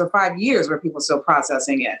 hours, or 5 years where people are still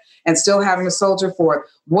processing it and still having to soldier for it.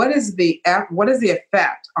 What is the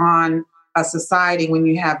effect on a society when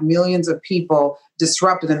you have millions of people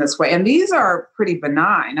disrupted in this way? And these are pretty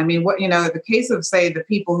benign. I mean, the case of, say, the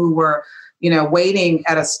people who were, waiting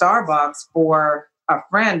at a Starbucks for a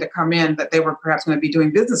friend to come in that they were perhaps going to be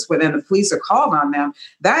doing business with, and the police are called on them,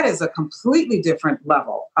 that is a completely different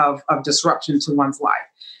level of disruption to one's life.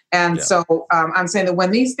 And so I'm saying that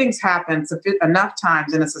when these things happen enough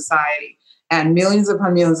times in a society, and millions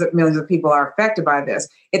upon millions of people are affected by this,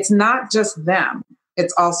 it's not just them.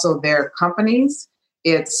 It's also their companies.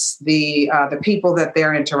 It's the people that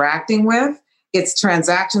they're interacting with. It's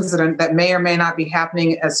transactions that may or may not be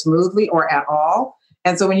happening as smoothly or at all.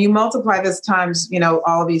 And so when you multiply this times,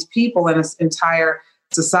 all of these people in this entire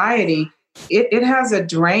society, it has a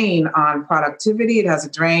drain on productivity. It has a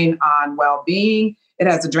drain on well-being. It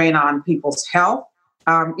has a drain on people's health.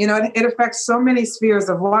 It affects so many spheres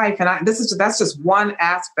of life. And that's just one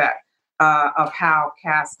aspect of how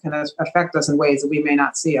caste can affect us in ways that we may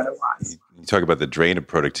not see otherwise. You talk about the drain of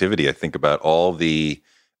productivity. I think about all the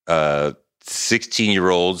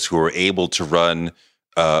 16-year-olds who are able to run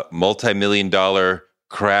multi-million-dollar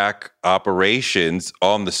crack operations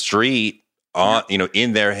on the street,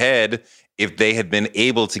 in their head, if they had been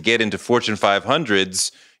able to get into Fortune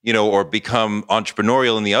 500s, or become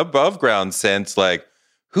entrepreneurial in the above ground sense, like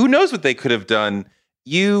who knows what they could have done.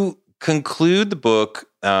 You conclude the book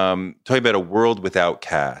talking about a world without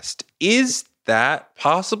caste. Is that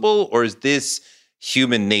possible, or is this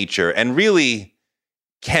human nature? And really,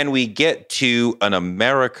 can we get to an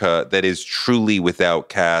America that is truly without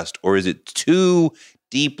caste, or is it too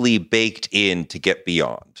deeply baked in to get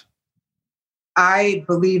beyond? I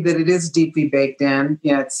believe that it is deeply baked in.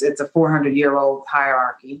 It's a 400-year-old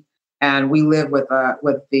hierarchy, and we live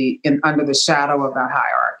under the shadow of that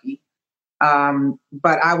hierarchy.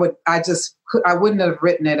 But I wouldn't have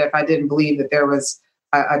written it if I didn't believe that there was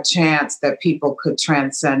a chance that people could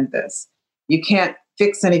transcend this. You can't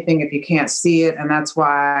fix anything if you can't see it, and that's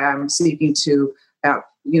why I'm seeking to,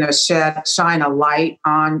 shine a light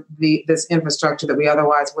on this infrastructure that we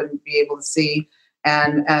otherwise wouldn't be able to see,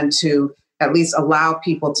 and to at least allow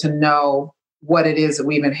people to know what it is that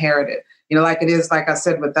we've inherited. Like it is, like I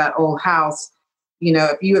said, with that old house.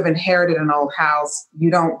 If you have inherited an old house, you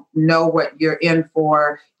don't know what you're in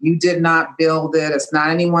for. You did not build it. It's not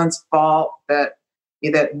anyone's fault that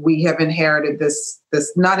we have inherited this,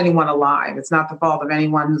 not anyone alive. It's not the fault of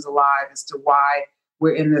anyone who's alive as to why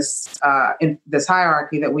we're in this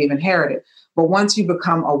hierarchy that we've inherited. But once you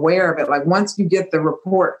become aware of it, like once you get the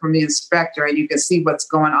report from the inspector and you can see what's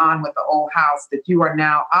going on with the old house that you are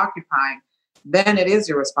now occupying, then it is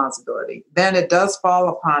your responsibility. Then it does fall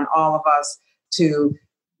upon all of us to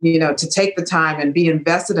take the time and be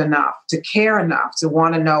invested enough, to care enough, to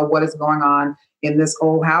want to know what is going on in this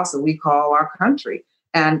old house that we call our country.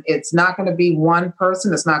 And it's not going to be one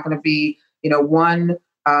person. It's not going to be, one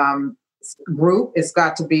group. It's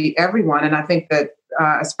got to be everyone. And I think that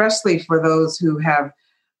especially for those who have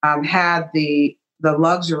had the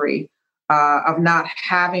luxury of not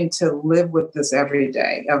having to live with this every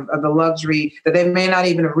day, of the luxury that they may not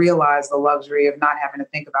even realize the luxury of not having to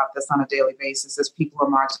think about this on a daily basis as people who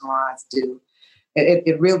are marginalized do.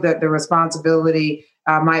 The responsibility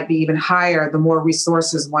might be even higher the more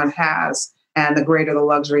resources one has and the greater the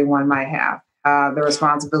luxury one might have. The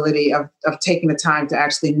responsibility of taking the time to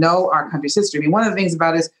actually know our country's history. I mean, one of the things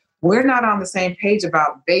about it is we're not on the same page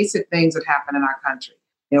about basic things that happen in our country.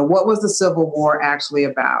 What was the Civil War actually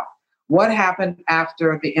about? What happened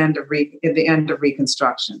after the end of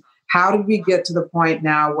Reconstruction? How did we get to the point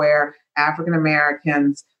now where African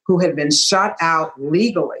Americans who had been shut out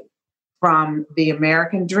legally from the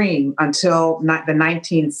American dream until the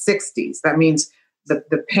 1960s, that means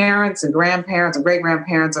the parents and grandparents and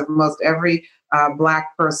great-grandparents of most every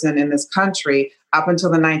Black person in this country up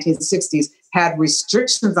until the 1960s had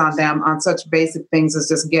restrictions on them on such basic things as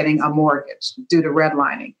just getting a mortgage due to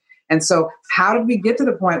redlining. And so how did we get to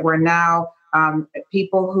the point where now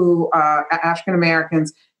people who, African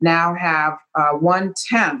Americans, now have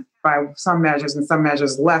 1/10 by some measures and some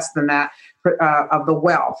measures less than that of the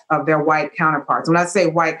wealth of their white counterparts? When I say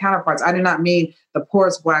white counterparts, I do not mean the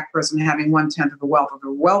poorest Black person having 1/10 of the wealth of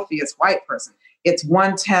the wealthiest white person. It's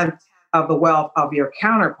 1/10 of the wealth of your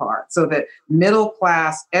counterpart, so that middle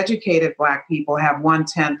class, educated Black people have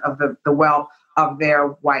 1/10 of the wealth of their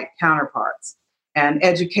white counterparts. And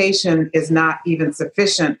education is not even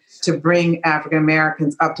sufficient to bring African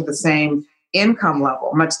Americans up to the same income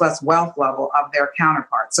level, much less wealth level of their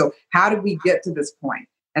counterparts. So how did we get to this point?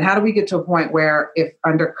 And how do we get to a point where, if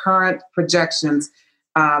under current projections,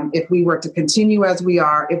 if we were to continue as we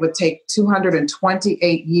are, it would take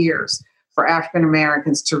 228 years for African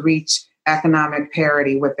Americans to reach economic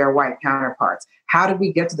parity with their white counterparts? How did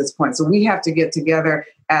we get to this point? So we have to get together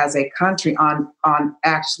as a country on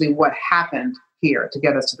actually what happened here to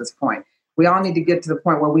get us to this point. We all need to get to the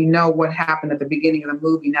point where we know what happened at the beginning of the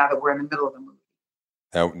movie now that we're in the middle of the movie.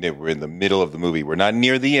 Now, we're in the middle of the movie. We're not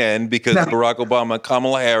near the end because Barack Obama and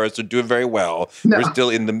Kamala Harris are doing very well. No. We're still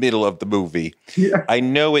in the middle of the movie. Yeah. I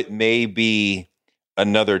know it may be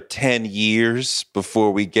another 10 years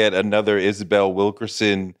before we get another Isabel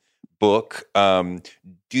Wilkerson book.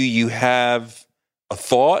 Do you have a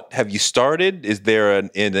thought? Have you started? Is there an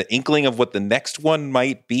inkling of what the next one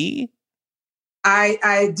might be?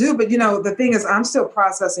 I do, but the thing is, I'm still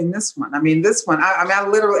processing this one. I mean, this one, I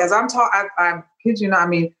literally, as I'm talking, I kid you not, I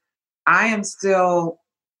mean, I am still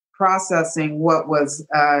processing what was,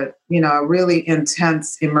 a really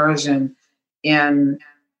intense immersion in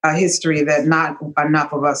a history that not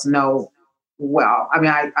enough of us know well. I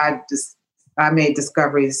mean, I made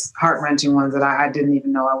discoveries, heart-wrenching ones that I didn't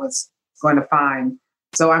even know I was going to find.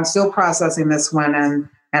 So I'm still processing this one, and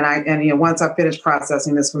And once I finish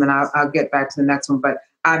processing this one, I'll get back to the next one. But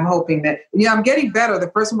I'm hoping that, I'm getting better. The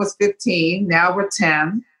first one was 15. Now we're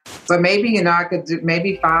 10. So maybe, I could do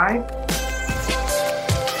maybe 5.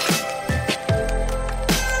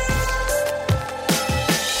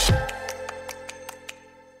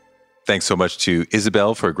 Thanks so much to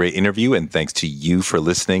Isabel for a great interview, and thanks to you for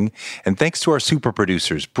listening. And thanks to our super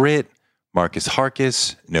producers, Britt, Marcus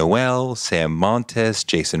Harkis, Noel, Sam Montes,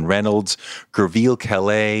 Jason Reynolds, Gurville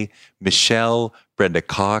Calais, Michelle, Brenda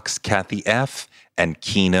Cox, Kathy F., and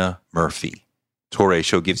Keena Murphy. Touré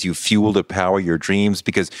Show gives you fuel to power your dreams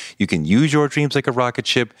because you can use your dreams like a rocket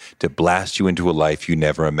ship to blast you into a life you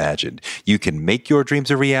never imagined. You can make your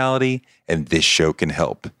dreams a reality, and this show can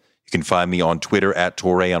help. You can find me on Twitter at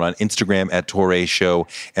Touré, and on Instagram at Touré Show,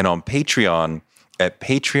 and on Patreon at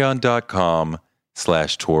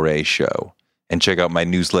patreon.com/Touré Show. And check out my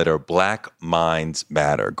newsletter, Black Minds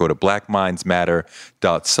Matter. Go to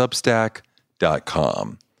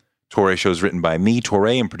blackmindsmatter.substack.com. Touré Show is written by me,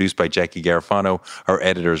 Touré, and produced by Jackie Garofano. Our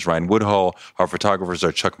editor is Ryan Woodhull. Our photographers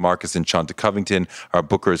are Chuck Marcus and Shanta Covington. Our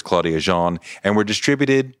booker is Claudia Jean. And we're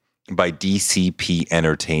distributed by DCP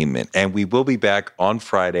Entertainment. And we will be back on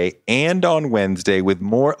Friday and on Wednesday with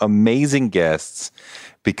more amazing guests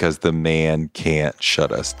because the man can't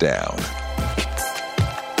shut us down.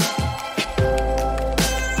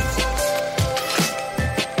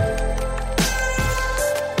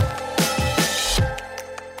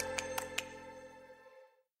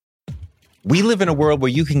 We live in a world where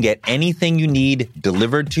you can get anything you need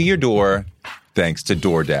delivered to your door thanks to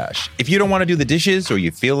DoorDash. If you don't want to do the dishes or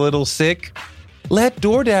you feel a little sick, let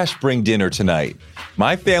DoorDash bring dinner tonight.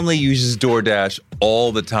 My family uses DoorDash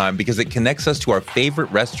all the time because it connects us to our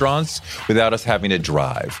favorite restaurants without us having to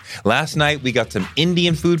drive. Last night, we got some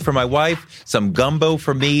Indian food for my wife, some gumbo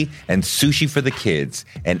for me, and sushi for the kids.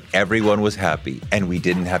 And everyone was happy, and we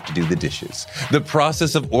didn't have to do the dishes. The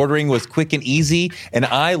process of ordering was quick and easy, and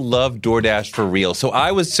I love DoorDash for real. So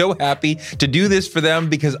I was so happy to do this for them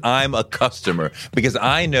because I'm a customer, because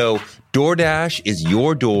I know DoorDash is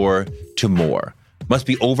your door to more. Must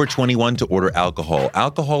be over 21 to order alcohol.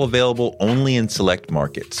 Alcohol available only in select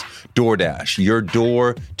markets. DoorDash, your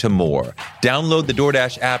door to more. Download the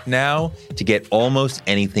DoorDash app now to get almost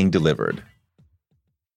anything delivered.